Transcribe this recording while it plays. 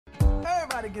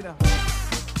gotta get up.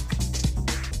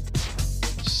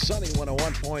 Sunny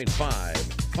 101.5,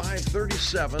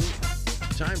 537.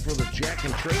 Time for the Jack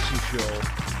and Tracy Show.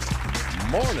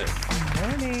 Morning.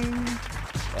 Morning.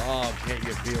 Oh, can't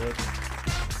you feel it?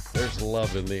 There's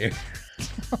love in the air.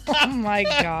 Oh, my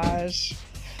gosh.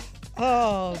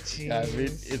 Oh, jeez. I mean,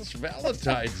 it's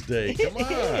Valentine's Day. Come on.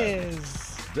 It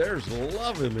is. There's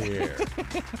love in the air.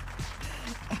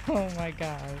 Oh, my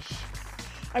gosh.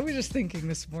 I was just thinking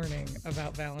this morning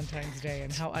about Valentine's Day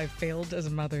and how I failed as a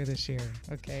mother this year,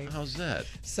 okay? How's that?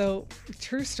 So,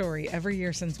 true story, every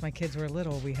year since my kids were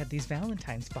little, we had these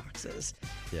Valentine's boxes.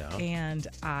 Yeah. And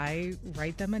I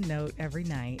write them a note every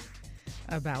night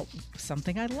about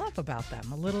something I love about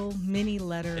them, a little mini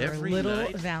letter Every or a little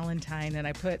night? Valentine, and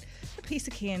I put a piece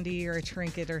of candy or a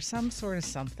trinket or some sort of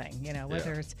something,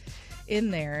 whether it's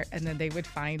in there, and then they would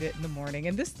find it in the morning.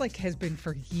 And this has been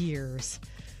for years.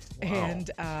 Wow. And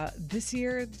this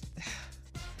year,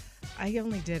 I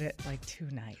only did it 2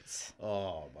 nights.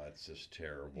 Oh, that's just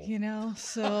terrible.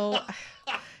 So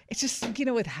it's just,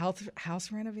 with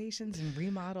house renovations and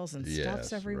remodels and Yes,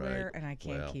 stuff's everywhere, right. and I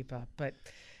can't Well. keep up. But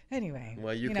anyway,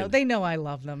 Well, they know I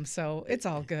love them, so it's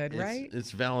all good, right? It's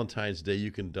Valentine's Day.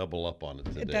 You can double up on it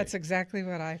today. That's exactly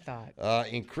what I thought.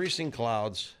 Increasing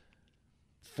clouds,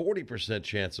 40%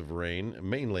 chance of rain,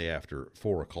 mainly after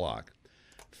 4 o'clock.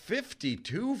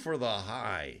 52 for the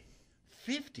high.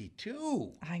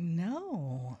 52. I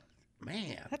know.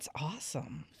 Man. That's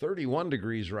awesome. 31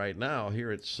 degrees right now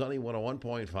here at Sunny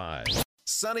 101.5.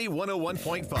 Sunny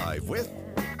 101.5 with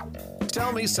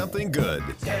Tell Me Something Good.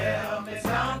 Tell me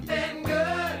something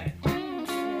good.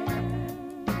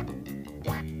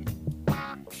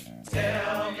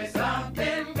 Tell me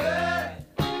something good.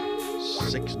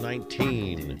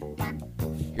 619.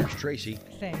 Here's Tracy.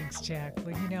 Thanks, Jack.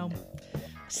 Well,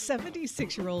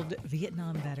 76-year-old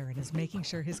Vietnam veteran is making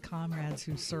sure his comrades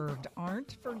who served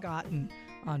aren't forgotten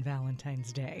on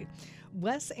Valentine's Day.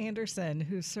 Wes Anderson,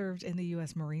 who served in the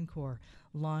U.S. Marine Corps,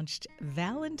 launched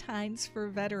Valentine's for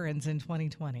Veterans in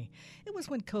 2020. It was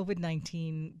when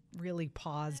COVID-19 really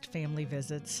paused family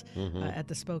visits at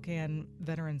the Spokane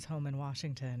Veterans Home in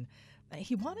Washington.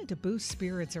 He wanted to boost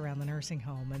spirits around the nursing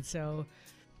home, and so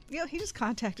he just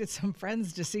contacted some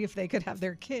friends to see if they could have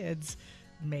their kids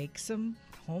make some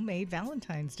homemade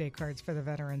Valentine's Day cards for the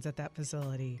veterans at that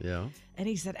facility. Yeah. And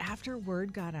he said after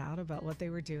word got out about what they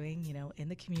were doing, in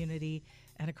the community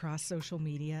and across social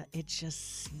media, it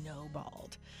just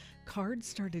snowballed. Cards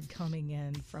started coming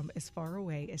in from as far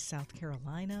away as South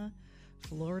Carolina,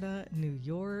 Florida, New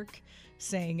York,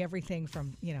 saying everything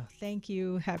from, thank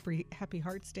you, happy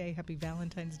Hearts Day, happy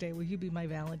Valentine's Day, will you be my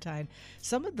Valentine?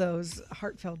 Some of those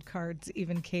heartfelt cards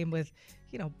even came with,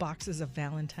 boxes of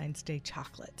Valentine's Day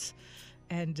chocolates.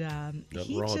 And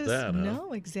Nothing wrong with that, huh?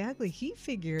 No, exactly. He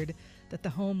figured that the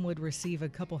home would receive a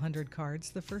couple hundred cards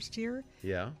the first year.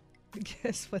 Yeah.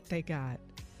 Guess what they got?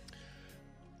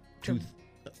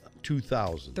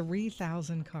 2,000.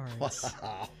 3,000 cards.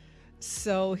 Wow.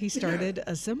 So he started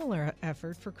a similar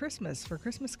effort for Christmas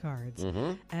cards.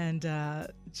 Mm-hmm. And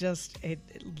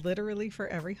literally for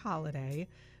every holiday,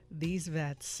 these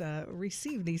vets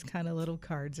receive these kind of little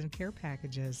cards and care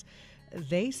packages.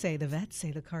 The vets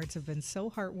say the cards have been so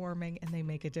heartwarming and they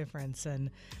make a difference. And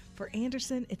for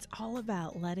Anderson, it's all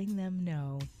about letting them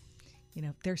know,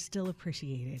 they're still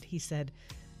appreciated. He said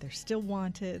they're still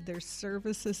wanted, their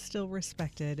service is still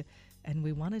respected, and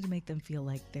we wanted to make them feel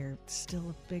like they're still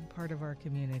a big part of our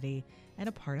community and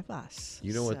a part of us.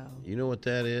 You know what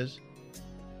that is?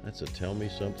 That's a Tell Me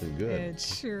Something Good. It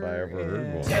sure if I ever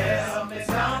heard one. Tell me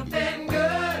something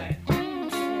good.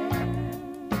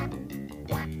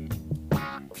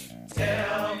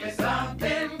 Tell me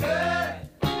something good.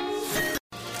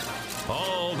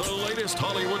 All the latest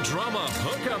Hollywood drama,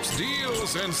 hookups,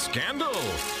 deals, and scandal.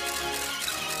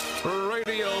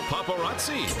 Radio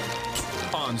Paparazzi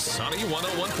on Sunny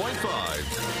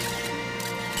 101.5.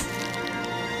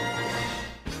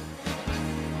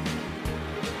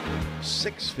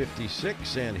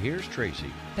 6:56, and here's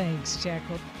Tracy. Thanks, Jack.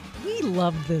 Well, we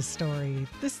love this story.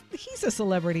 He's a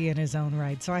celebrity in his own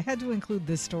right, so I had to include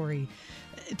this story.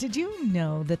 Did you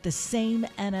know that the same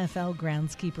NFL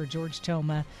groundskeeper, George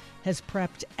Toma, has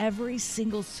prepped every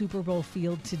single Super Bowl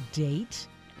field to date?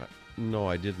 No,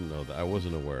 I didn't know that. I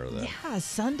wasn't aware of that. Yeah,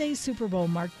 Sunday's Super Bowl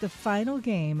marked the final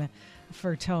game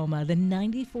for Toma. The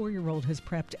 94-year-old has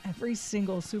prepped every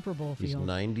single Super Bowl field. He's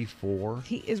 94?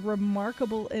 He is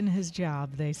remarkable in his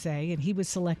job, they say, and he was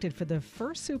selected for the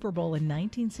first Super Bowl in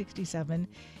 1967.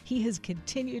 He has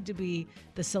continued to be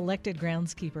the selected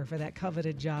groundskeeper for that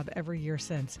coveted job every year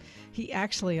since. He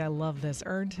actually, I love this,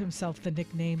 earned himself the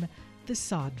nickname the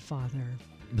Sod Father.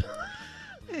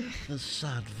 The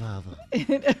sad father.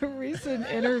 In a recent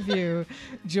interview,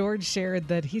 George shared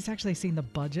that he's actually seen the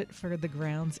budget for the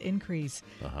grounds increase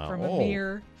from a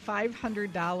mere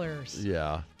 $500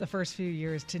 Yeah. the first few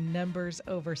years to numbers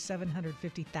over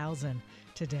 $750,000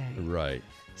 today. Right.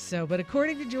 So, but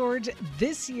according to George,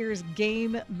 this year's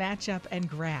game, matchup, and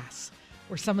grass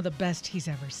were some of the best he's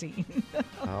ever seen.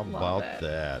 How Love about it.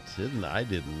 that? I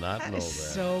did not That know is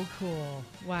that. so cool.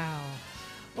 Wow.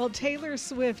 Well, Taylor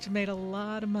Swift made a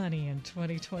lot of money in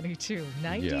 2022,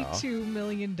 $92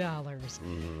 million.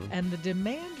 And the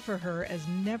demand for her has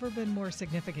never been more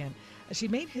significant. She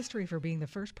made history for being the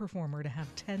first performer to have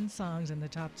 10 songs in the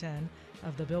top 10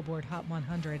 of the Billboard Hot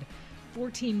 100.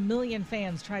 14 million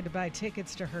fans tried to buy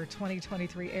tickets to her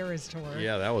 2023 Eras Tour.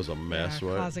 Yeah, that was a mess,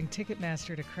 right? Causing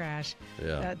Ticketmaster to crash.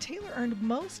 Yeah. Taylor earned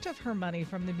most of her money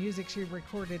from the music she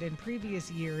recorded in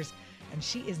previous years, and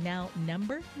she is now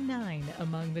number 9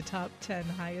 among the top 10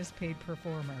 highest paid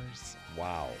performers.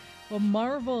 Wow. Well,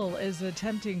 Marvel is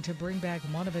attempting to bring back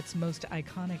one of its most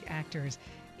iconic actors,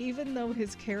 even though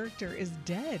his character is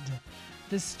dead.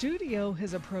 The studio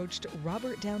has approached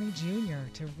Robert Downey Jr.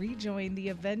 to rejoin the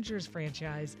Avengers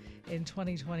franchise in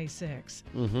 2026.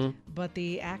 But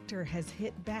the actor has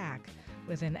hit back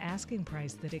with an asking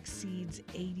price that exceeds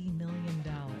 $80 million.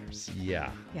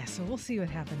 Yeah. Yeah, so we'll see what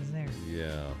happens there.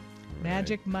 Yeah. Right.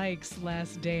 Magic Mike's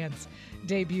Last Dance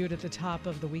debuted at the top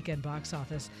of the weekend box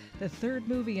office. The third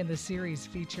movie in the series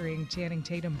featuring Channing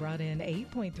Tatum brought in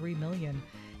 $8.3 million.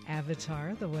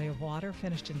 Avatar, The Way of Water,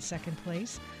 finished in second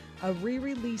place. A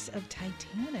re-release of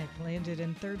Titanic landed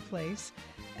in third place.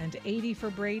 And 80 for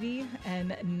Brady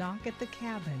and Knock at the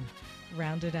Cabin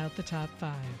rounded out the top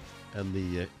 5. And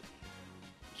the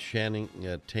Channing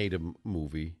Tatum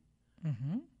movie.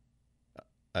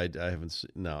 I haven't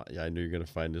seen. No, I know you're going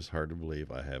to find this hard to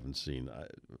believe. I haven't seen.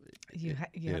 You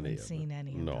any haven't of seen it.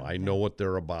 any of No, them. I know what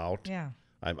they're about. Yeah,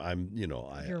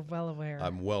 You're well aware.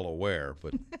 I'm well aware,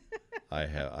 but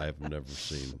I've never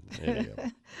seen any of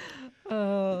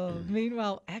them.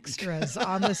 Meanwhile, extras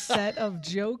on the set of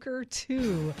Joker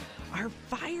 2 are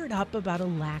fired up about a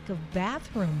lack of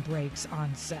bathroom breaks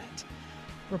on set.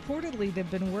 Reportedly,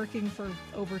 they've been working for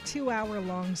over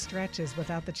 2-hour-long stretches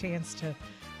without the chance to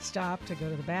stop to go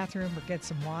to the bathroom or get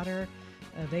some water.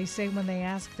 They say when they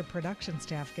ask, the production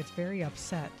staff gets very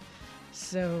upset.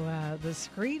 So the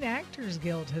Screen Actors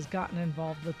Guild has gotten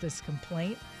involved with this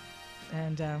complaint.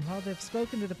 And, they've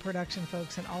spoken to the production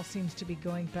folks, and all seems to be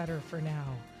going better for now.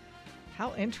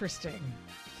 How interesting.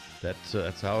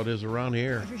 That's how it is around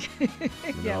here. Yeah,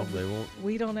 No, they won't.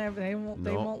 we don't have. They won't.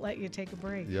 They No. won't let you take a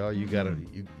break. Yeah, you gotta.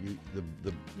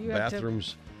 The You have to-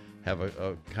 bathrooms have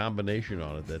a combination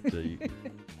on it that.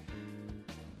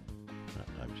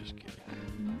 I'm just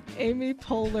kidding. Amy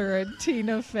Poehler and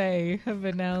Tina Fey have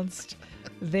announced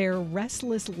their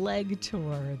Restless Leg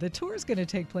Tour. The tour is going to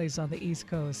take place on the East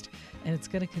Coast, and it's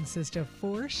going to consist of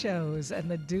 4 shows. And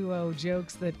the duo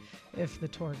jokes that if the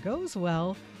tour goes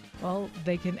well,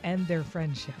 they can end their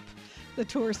friendship. The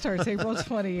tour starts April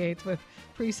 28th with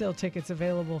pre-sale tickets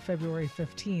available February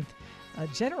 15th.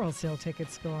 General sale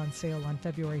tickets go on sale on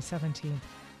February 17th.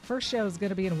 First show is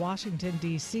going to be in Washington,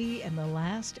 D.C., and the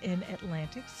last in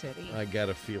Atlantic City. I got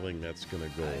a feeling that's going to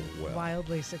go well.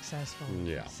 Wildly successful.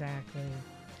 Yeah. Exactly.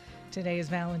 Today is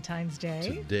Valentine's Day.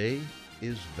 Today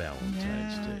is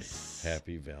Valentine's Yes. Day.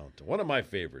 Happy Valentine. One of my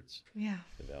favorites. Yeah.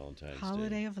 The Valentine's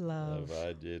Holiday Day. of love.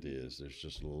 It is. There's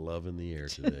just love in the air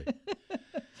today.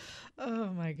 Oh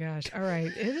my gosh. All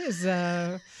right. It is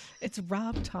it's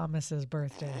Rob Thomas's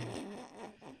birthday.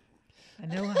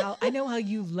 I know how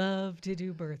you love to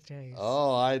do birthdays.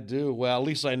 Oh, I do. Well, at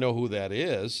least I know who that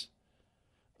is.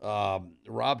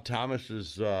 Rob Thomas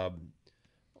is,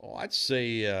 I'd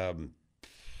say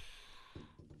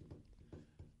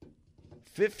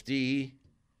 50.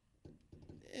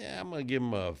 Yeah, I'm gonna give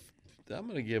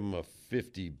him a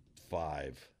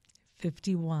 55.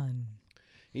 51.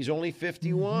 He's only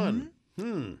 51.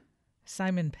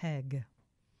 Simon Pegg.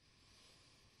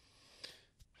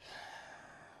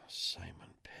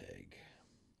 Simon Pegg.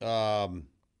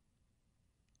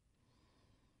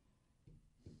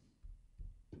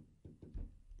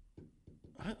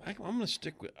 I'm gonna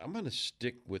stick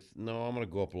with. I'm gonna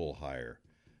go up a little higher.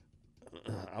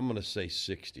 I'm gonna say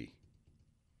 60.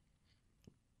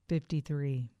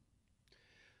 53.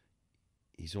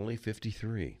 He's only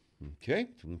 53. Okay.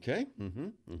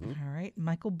 All right.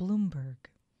 Michael Bloomberg.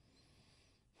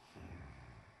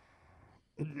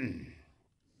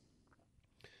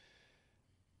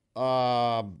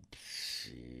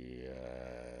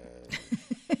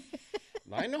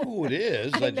 I know who it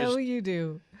is. I know you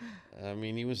do. I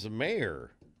mean, he was the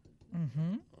mayor.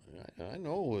 I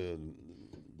know.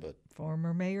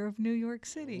 Former mayor of New York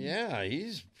City. Yeah,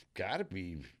 he's got to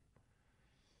be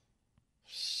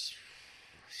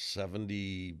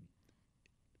 70.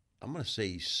 I'm going to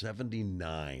say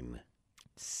 79.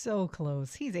 So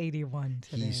close. He's 81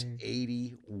 today. He's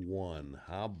 81.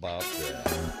 How about that?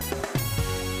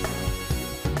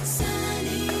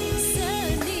 Sunny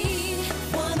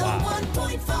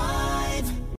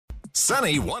 101.5.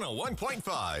 Sunny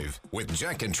 101.5 with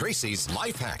Jack and Tracy's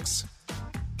Life Hacks.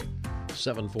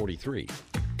 7:43.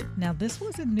 Now, this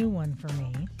was a new one for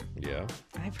me. Yeah.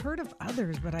 I've heard of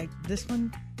others, but this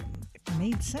one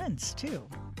made sense too.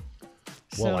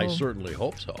 Well, I So, certainly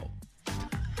hope so.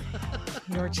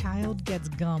 your child gets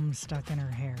gum stuck in her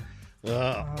hair.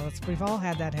 We've all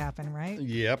had that happen, right?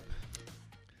 Yep.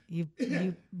 You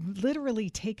literally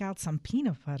take out some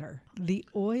peanut butter. The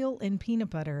oil in peanut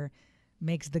butter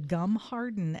makes the gum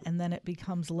harden, and then it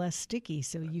becomes less sticky,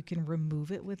 so you can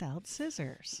remove it without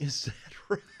scissors. Is that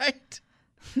right?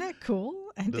 Isn't that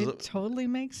cool? And Does it it- totally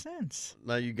makes sense.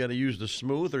 Now you got to use the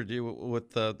smooth, or do you with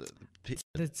the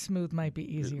The smooth might be it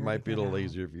easier. might to be a get little out.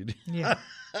 easier if you do. Yeah.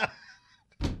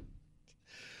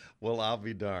 Well, I'll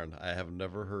be darned. I have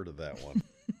never heard of that one.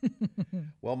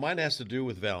 Well, mine has to do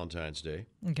with Valentine's Day,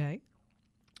 Okay.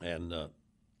 and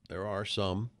there are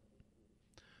some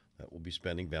that will be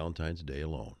spending Valentine's Day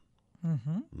alone.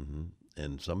 Mm-hmm.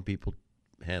 And some people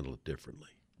handle it differently.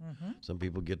 Some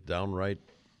people get downright,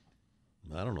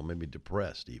 I don't know, maybe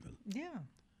depressed even. Yeah.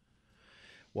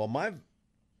 Well, my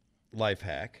life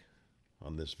hack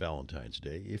on this Valentine's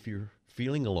Day, if you're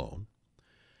feeling alone,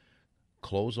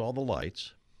 close all the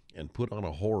lights and put on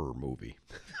a horror movie.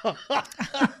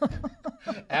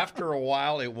 After a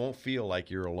while, it won't feel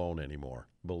like you're alone anymore.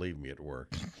 Believe me, it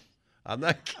works. I'm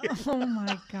not kidding. Oh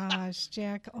my gosh,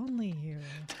 Jack, only you.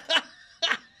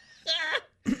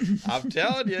 I'm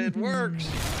telling you, it works.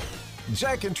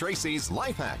 Jack and Tracy's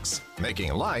Life Hacks,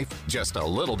 making life just a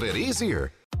little bit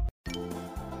easier.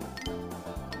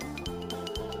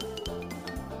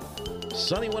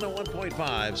 Sunny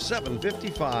 101.5,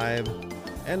 755,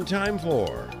 and time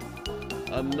for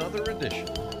another edition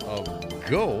of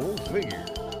Go Figure.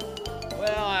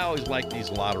 Well, I always like these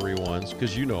lottery ones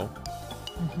because you know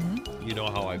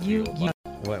how I feel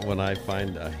when I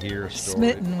hear a story.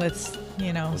 Smitten with,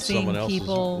 when seeing someone else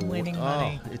people is, winning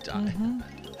money.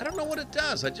 I don't know what it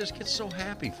does. I just get so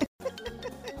happy.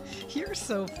 You're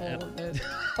so full of it.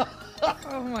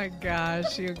 Oh my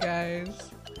gosh, you guys.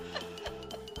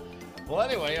 Well,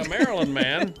 anyway, a Maryland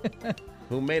man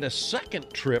who made a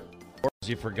second trip because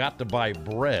he forgot to buy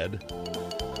bread.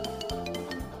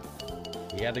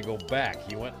 He had to go back.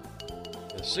 He went.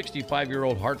 A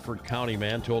 65-year-old Hartford County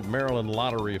man told Maryland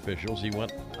lottery officials he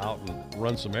went out and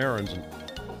run some errands and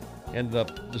ended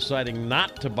up deciding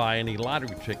not to buy any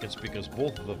lottery tickets because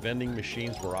both of the vending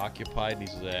machines were occupied. And he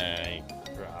said,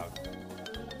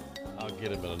 I'll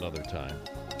get him at another time.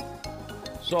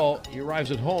 So he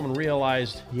arrives at home and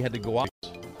realized he had to go out.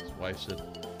 His wife said,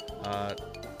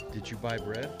 did you buy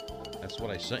bread? That's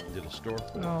what I sent you to the store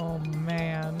for. Oh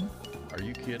man. Are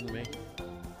you kidding me?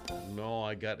 No,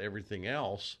 I got everything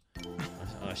else.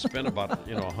 I spent about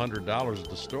 $100 at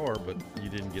the store, but you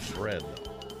didn't get bread.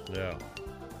 Yeah.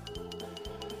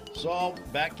 So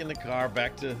back in the car,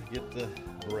 back to get the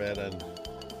bread, and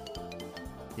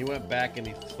he went back and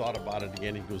he thought about it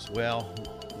again. He goes, "Well,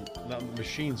 the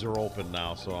machines are open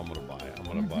now, so I'm going to buy it. I'm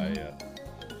going to buy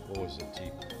what was it? He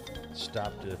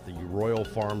stopped at the Royal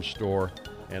Farm store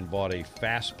and bought a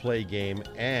fast play game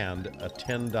and a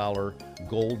 $10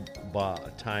 gold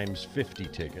times 50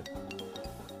 ticket.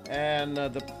 And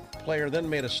the player then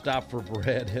made a stop for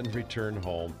bread and returned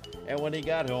home. And when he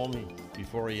got home,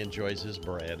 before he enjoys his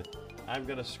bread, I'm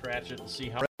going to scratch it and see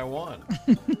how I won.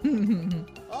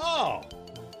 Oh,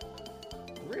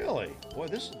 really? Boy,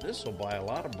 this will buy a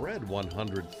lot of bread.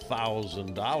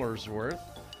 $100,000 worth.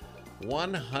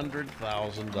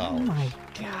 $100,000. Oh my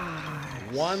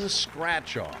gosh. One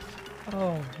scratch off.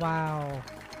 Oh wow.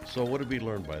 So what did we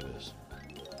learn by this?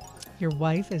 Your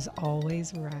wife is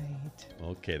always right.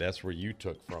 Okay, that's where you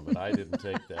took from it. I didn't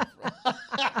take that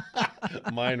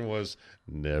from. Mine was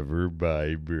never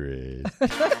buy bread.